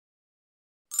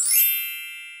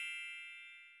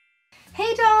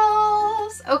Hey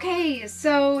dolls! Okay,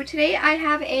 so today I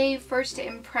have a first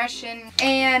impression,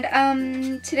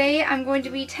 and today I'm going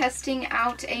to be testing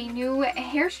out a new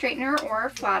hair straightener or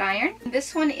flat iron.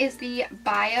 This one is the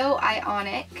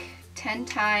Ionic 10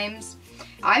 times.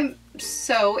 I'm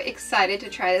so excited to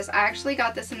try this. I actually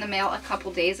got this in the mail a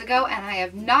couple days ago and I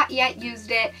have not yet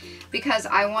used it because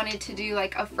I wanted to do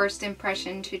like a first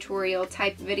impression tutorial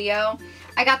type video.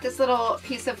 I got this little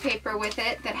piece of paper with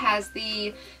it that has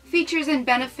the features and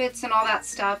benefits and all that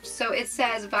stuff. So it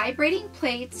says vibrating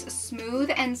plates, smooth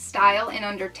and style in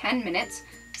under 10 minutes.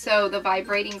 So the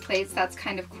vibrating plates, that's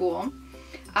kind of cool.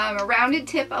 A rounded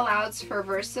tip allows for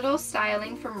versatile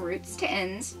styling from roots to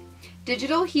ends.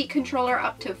 Digital heat controller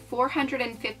up to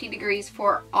 450 degrees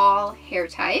for all hair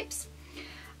types.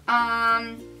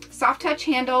 Soft touch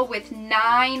handle with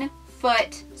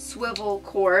 9-foot swivel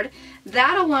cord.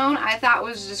 That alone I thought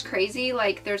was just crazy.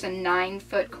 Like there's a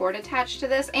 9-foot cord attached to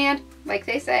this, and like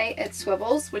they say, it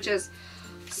swivels, which is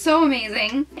so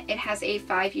amazing. It has a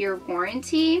 5-year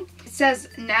warranty. It says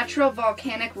natural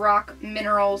volcanic rock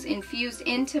minerals infused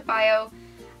into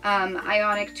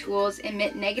ionic tools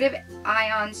emit negative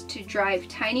ions to drive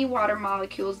tiny water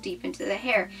molecules deep into the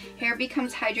hair. Hair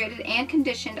becomes hydrated and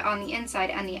conditioned on the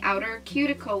inside, and the outer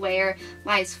cuticle layer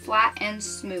lies flat and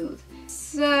smooth.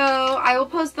 So I will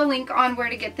post the link on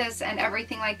where to get this and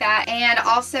everything like that. And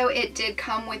also it did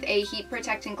come with a heat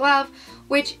protecting glove,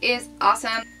 which is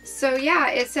awesome. So yeah,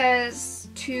 it says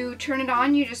to turn it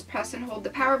on, you just press and hold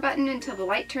the power button until the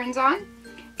light turns on.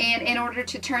 And in order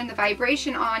to turn the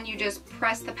vibration on, you just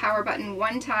press the power button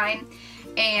one time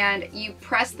and you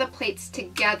press the plates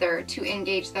together to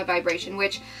engage the vibration,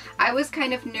 which I was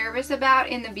kind of nervous about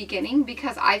in the beginning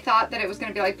because I thought that it was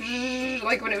going to be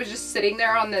like when it was just sitting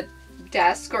there on the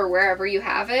desk or wherever you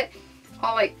have it,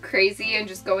 all like crazy and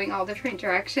just going all different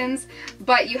directions.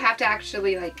 But you have to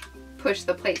actually like push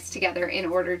the plates together in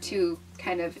order to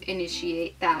kind of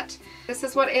initiate that. This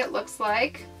is what it looks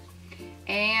like.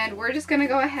 And we're just gonna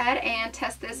go ahead and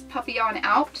test this puppy on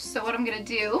out. So what I'm gonna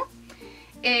do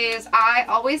is I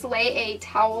always lay a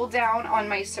towel down on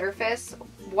my surface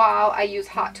while I use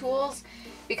hot tools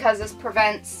because this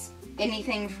prevents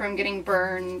anything from getting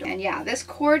burned. And yeah, this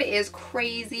cord is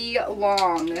crazy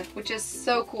long, which is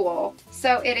so cool.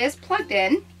 So it is plugged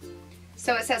in.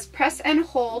 So it says press and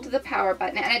hold the power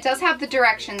button, and it does have the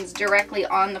directions directly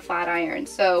on the flat iron,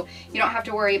 so you don't have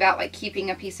to worry about like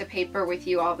keeping a piece of paper with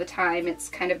you all the time. It's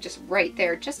kind of just right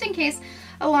there just in case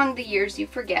along the years you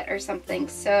forget or something.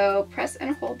 So press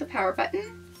and hold the power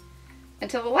button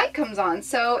until the light comes on.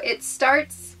 So it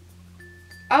starts,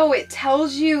 oh, it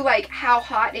tells you like how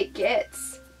hot it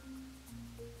gets.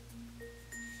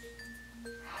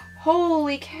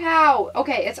 Holy cow.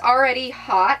 Okay, it's already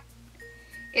hot.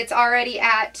 It's already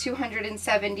at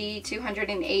 270,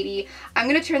 280. I'm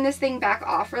going to turn this thing back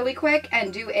off really quick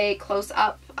and do a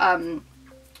close-up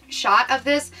shot of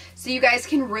this so you guys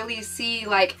can really see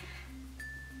like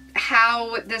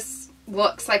how this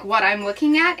looks, like what I'm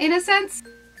looking at in a sense.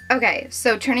 Okay,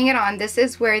 so turning it on, this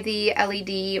is where the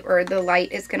LED or the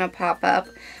light is going to pop up.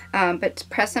 But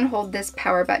press and hold this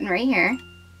power button right here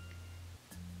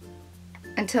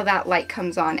until that light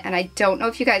comes on. And I don't know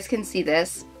if you guys can see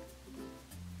this.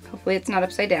 Hopefully it's not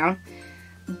upside down,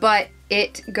 but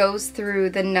it goes through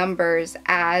the numbers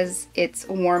as it's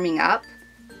warming up.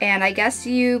 And I guess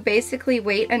you basically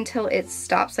wait until it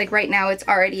stops. Like right now it's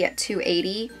already at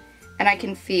 280 and I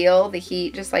can feel the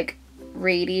heat just like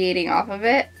radiating off of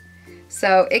it.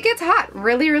 So it gets hot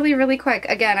really, really, really quick.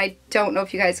 Again, I don't know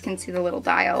if you guys can see the little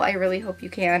dial. I really hope you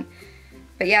can.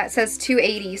 But yeah, it says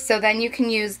 280. So then you can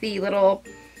use the little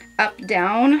up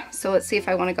down. So let's see if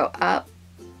I want to go up.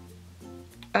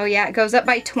 Oh yeah, it goes up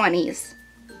by 20s.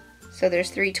 So there's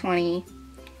 320.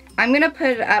 I'm gonna put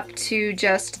it up to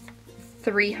just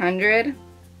 300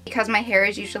 because my hair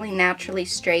is usually naturally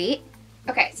straight.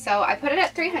 Okay, so I put it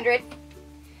at 300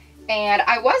 and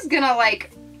I was gonna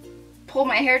like pull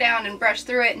my hair down and brush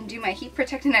through it and do my heat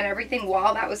protectant and everything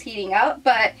while that was heating up,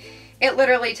 but it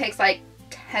literally takes like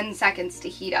 10 seconds to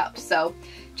heat up. So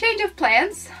change of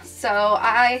plans. So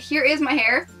here is my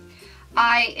hair.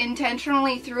 I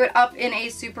intentionally threw it up in a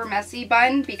super messy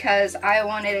bun because I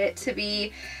wanted it to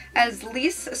be as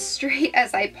least straight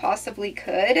as I possibly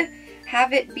could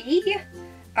have it be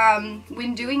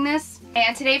when doing this.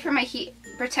 And today for my heat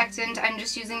protectant, I'm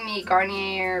just using the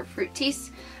Garnier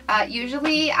Fructis.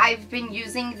 Usually I've been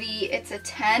using it's a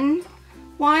 10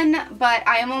 one, but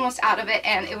I am almost out of it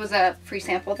and it was a free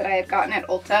sample that I had gotten at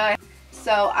Ulta.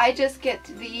 So I just get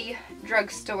the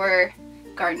drugstore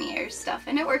Garnier stuff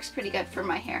and it works pretty good for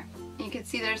my hair. You can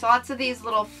see there's lots of these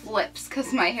little flips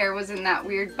because my hair was in that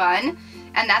weird bun,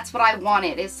 and that's what I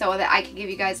wanted, is so that I could give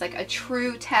you guys like a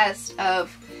true test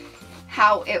of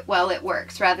how well it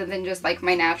works rather than just like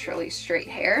my naturally straight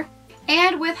hair.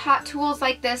 And with hot tools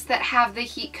like this that have the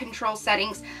heat control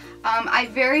settings, I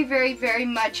very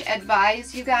much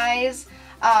advise you guys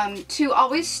to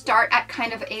always start at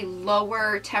kind of a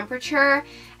lower temperature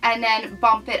and then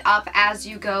bump it up as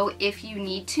you go if you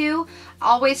need to.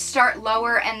 Always start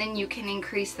lower and then you can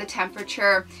increase the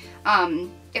temperature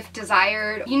if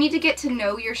desired. You need to get to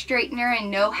know your straightener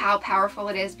and know how powerful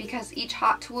it is because each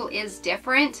hot tool is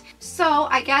different. So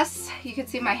I guess you can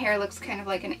see my hair looks kind of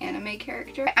like an anime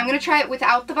character. I'm going to try it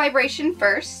without the vibration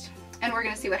first and we're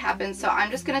going to see what happens. So I'm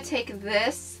just going to take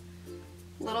this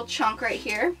little chunk right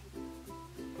here.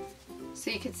 So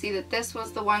you can see that this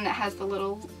was the one that has the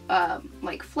little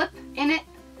like flip in it,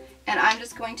 and I'm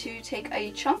just going to take a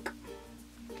chunk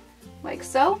like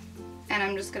so, and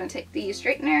I'm just going to take the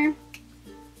straightener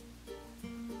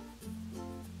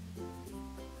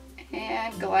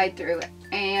and glide through it,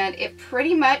 and it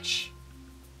pretty much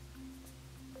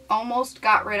almost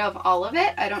got rid of all of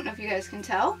it. I don't know if you guys can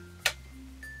tell,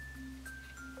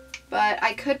 but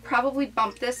I could probably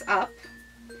bump this up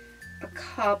a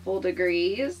couple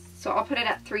degrees. So I'll put it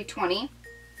at 320.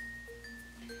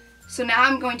 So now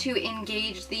I'm going to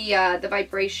engage the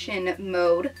vibration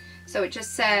mode. So it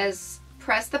just says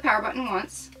press the power button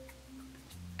once,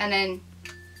 and then,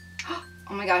 oh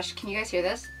my gosh, can you guys hear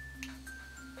this?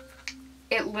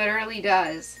 It literally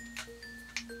does.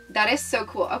 That is so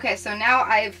cool. Okay, so now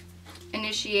I've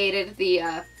initiated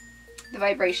the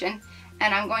vibration,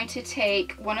 and I'm going to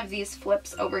take one of these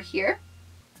flips over here.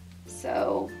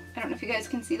 So I don't know if you guys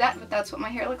can see that, but that's what my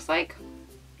hair looks like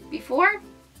before.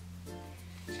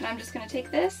 And I'm just going to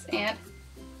take this and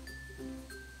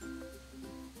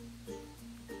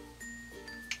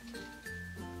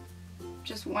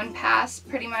just one pass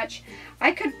pretty much.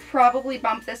 I could probably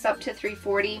bump this up to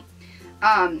 340.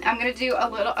 I'm going to do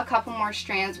a couple more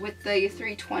strands with the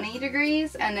 320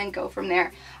 degrees and then go from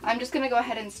there. I'm just going to go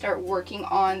ahead and start working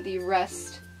on the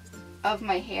rest of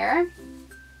my hair.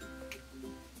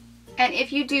 And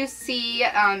if you do see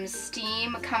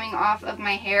steam coming off of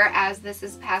my hair as this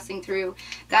is passing through,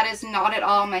 that is not at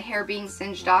all my hair being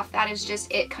singed off. That is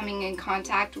just it coming in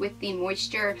contact with the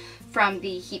moisture from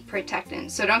the heat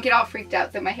protectant. So don't get all freaked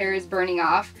out that my hair is burning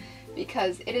off,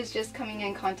 because it is just coming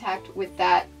in contact with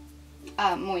that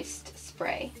moist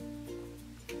spray.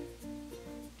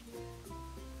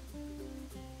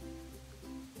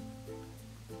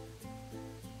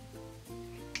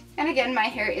 And again, my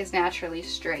hair is naturally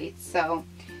straight, so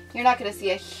you're not going to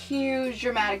see a huge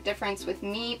dramatic difference with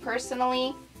me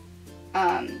personally.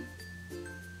 But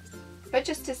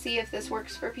just to see if this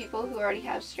works for people who already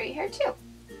have straight hair too.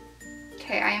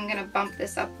 Okay, I am going to bump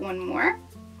this up one more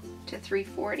to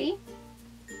 340.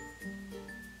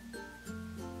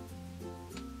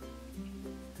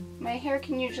 My hair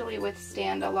can usually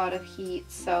withstand a lot of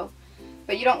heat, so,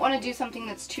 but you don't want to do something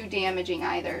that's too damaging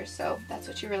either, so that's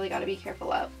what you really got to be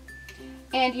careful of.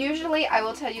 And usually, I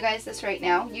will tell you guys this right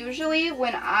now, usually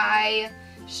when I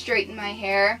straighten my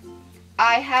hair,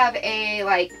 I have a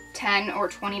like $10 or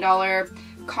 $20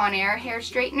 Conair hair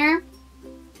straightener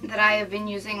that I have been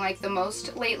using like the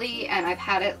most lately, and I've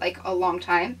had it like a long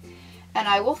time. And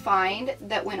I will find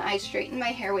that when I straighten my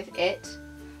hair with it,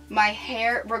 my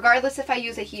hair, regardless if I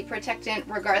use a heat protectant,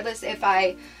 regardless if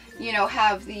I, you know,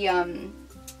 have the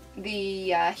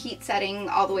heat setting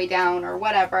all the way down or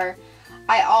whatever,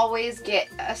 I always get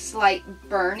a slight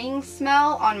burning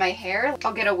smell on my hair.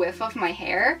 I'll get a whiff of my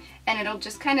hair and it'll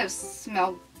just kind of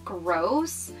smell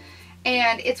gross.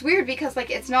 And it's weird because like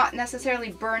it's not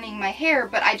necessarily burning my hair,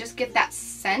 but I just get that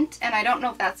scent, and I don't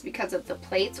know if that's because of the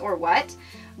plates or what.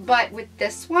 But with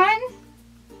this one,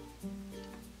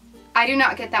 I do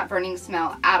not get that burning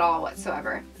smell at all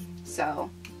whatsoever. So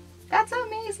that's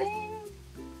amazing.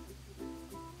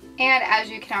 And as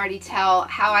you can already tell,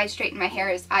 how I straighten my hair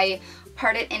is I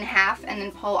part it in half and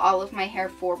then pull all of my hair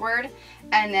forward,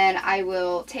 and then I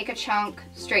will take a chunk,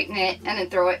 straighten it, and then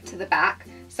throw it to the back,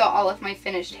 so all of my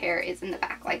finished hair is in the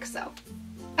back like so.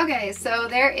 Okay, so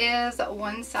there is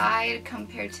one side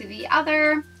compared to the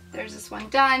other. There's this one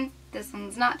done, this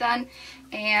one's not done,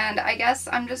 and I guess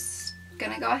I'm just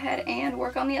gonna go ahead and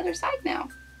work on the other side now.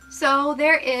 So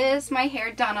there is my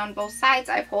hair done on both sides.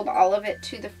 I pulled all of it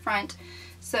to the front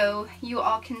so you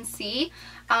all can see.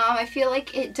 I feel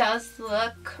like it does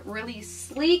look really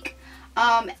sleek.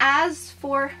 As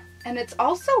for, and it's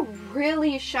also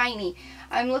really shiny.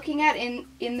 I'm looking at in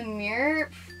the mirror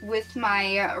with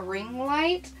my ring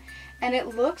light, and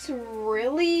it looks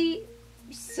really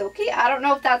silky. I don't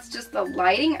know if that's just the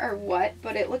lighting or what,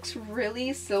 but it looks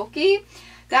really silky.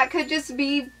 That could just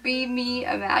be me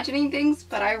imagining things,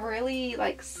 but I really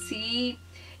like see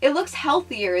it looks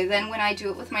healthier than when I do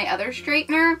it with my other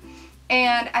straightener,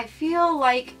 and I feel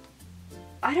like,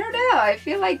 I don't know, I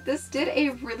feel like this did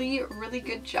a really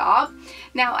good job.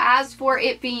 Now, as for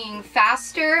it being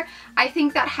faster, I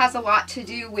think that has a lot to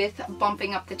do with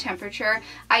bumping up the temperature.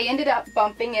 I ended up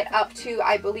bumping it up to,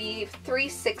 I believe,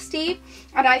 360,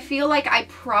 and I feel like I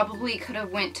probably could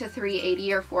have went to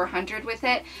 380 or 400 with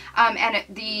it, and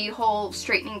the whole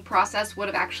straightening process would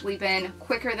have actually been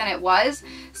quicker than it was.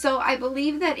 So I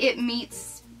believe that it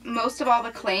meets most of all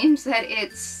the claims that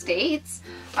it states.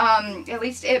 At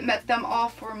least it met them all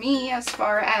for me, as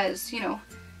far as, you know,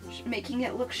 making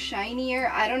it look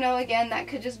shinier. I don't know, again, that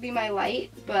could just be my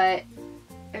light, but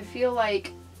I feel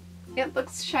like it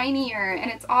looks shinier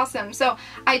and it's awesome. So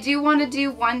I do want to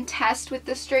do one test with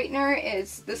the straightener.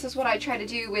 This is what I try to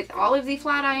do with all of the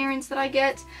flat irons that I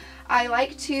get. I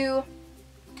like to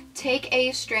take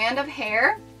a strand of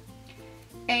hair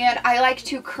and I like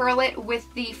to curl it with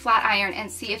the flat iron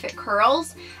and see if it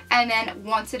curls, and then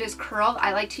once it is curled,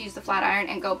 I like to use the flat iron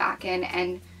and go back in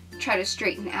and try to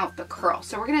straighten out the curl.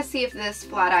 So we're going to see if this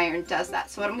flat iron does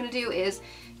that. So what I'm going to do is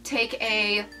take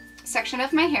a section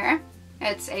of my hair.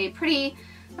 It's a pretty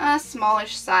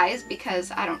smallish size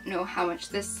because I don't know how much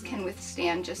this can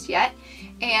withstand just yet,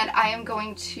 and I am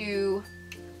going to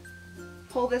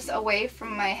pull this away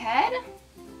from my head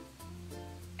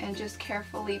and just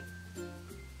carefully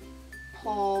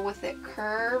pull with it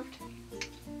curved,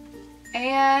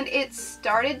 and it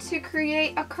started to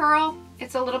create a curl.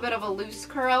 It's a little bit of a loose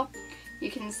curl, you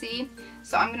can see.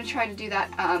 So I'm going to try to do that.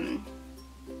 I'm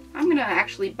going to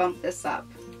actually bump this up.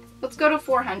 Let's go to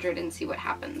 400 and see what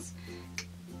happens.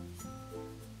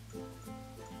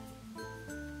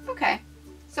 Okay,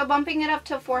 so bumping it up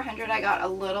to 400, I got a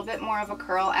little bit more of a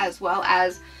curl, as well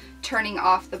as turning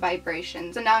off the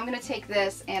vibrations. And now I'm going to take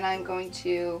this and I'm going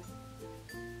to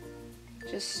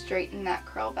just straighten that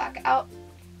curl back out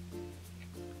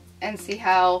and see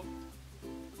how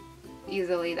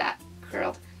easily that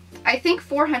curled. I think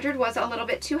 400 was a little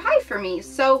bit too high for me,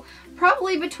 so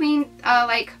probably between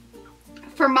like,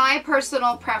 for my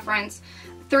personal preference,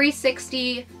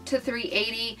 360 to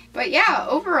 380. But yeah,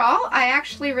 overall I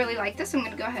actually really like this. I'm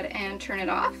gonna go ahead and turn it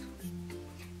off,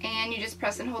 and you just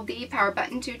press and hold the power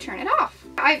button to turn it off.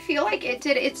 I feel like it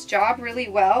did its job really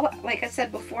well. Like I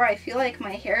said before, I feel like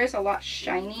my hair is a lot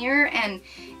shinier and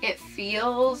it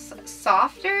feels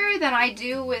softer than I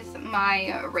do with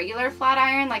my regular flat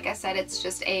iron. Like I said, it's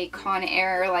just a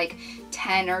Conair like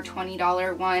 $10 or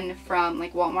 $20 one from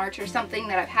like Walmart or something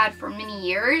that I've had for many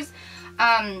years.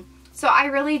 So I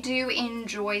really do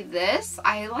enjoy this.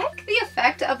 I like the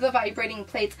effect of the vibrating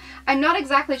plates. I'm not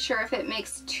exactly sure if it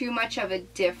makes too much of a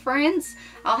difference.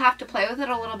 I'll have to play with it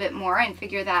a little bit more and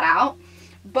figure that out.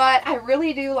 But I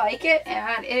really do like it,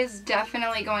 and it is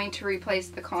definitely going to replace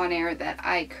the Conair that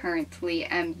I currently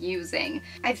am using.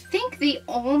 I think the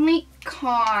only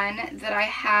con that I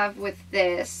have with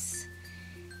this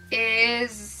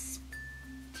is,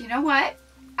 you know what?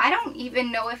 I don't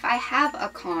even know if I have a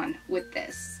con with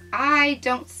this. I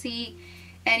don't see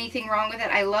anything wrong with it.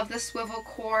 I love the swivel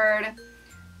cord.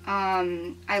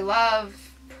 I love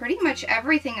pretty much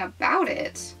everything about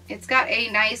it. It's got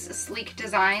a nice sleek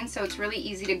design, so it's really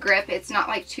easy to grip. It's not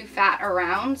like too fat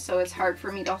around, so it's hard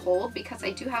for me to hold because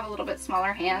I do have a little bit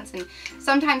smaller hands, and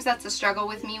sometimes that's a struggle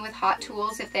with me with hot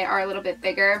tools. If they are a little bit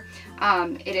bigger,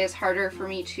 it is harder for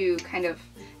me to kind of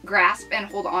grasp and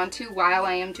hold on to while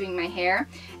I am doing my hair.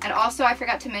 And also, I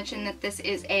forgot to mention that this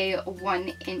is a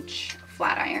 1-inch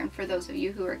flat iron for those of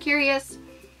you who are curious.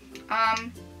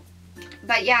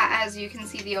 But yeah, as you can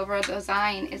see, the overall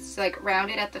design is like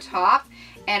rounded at the top,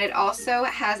 and it also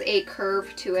has a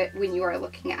curve to it when you are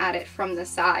looking at it from the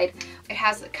side. It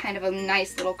has kind of a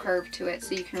nice little curve to it,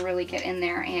 so you can really get in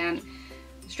there and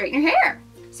straighten your hair.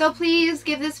 So please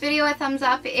give this video a thumbs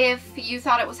up if you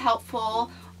thought it was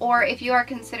helpful, or if you are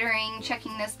considering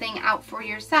checking this thing out for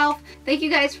yourself. Thank you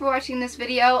guys for watching this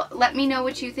video. Let me know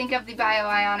what you think of the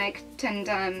Bioionic 10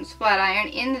 times flat iron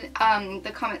in the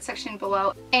comment section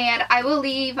below. And I will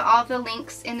leave all the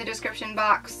links in the description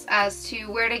box as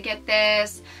to where to get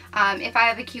this, if I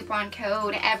have a coupon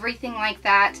code, everything like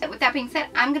that. With that being said,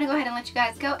 I'm going to go ahead and let you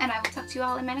guys go, and I will talk to you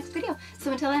all in my next video.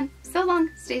 So until then, so long,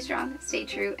 stay strong, stay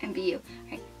true, and be you.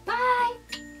 All right,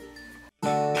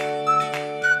 bye!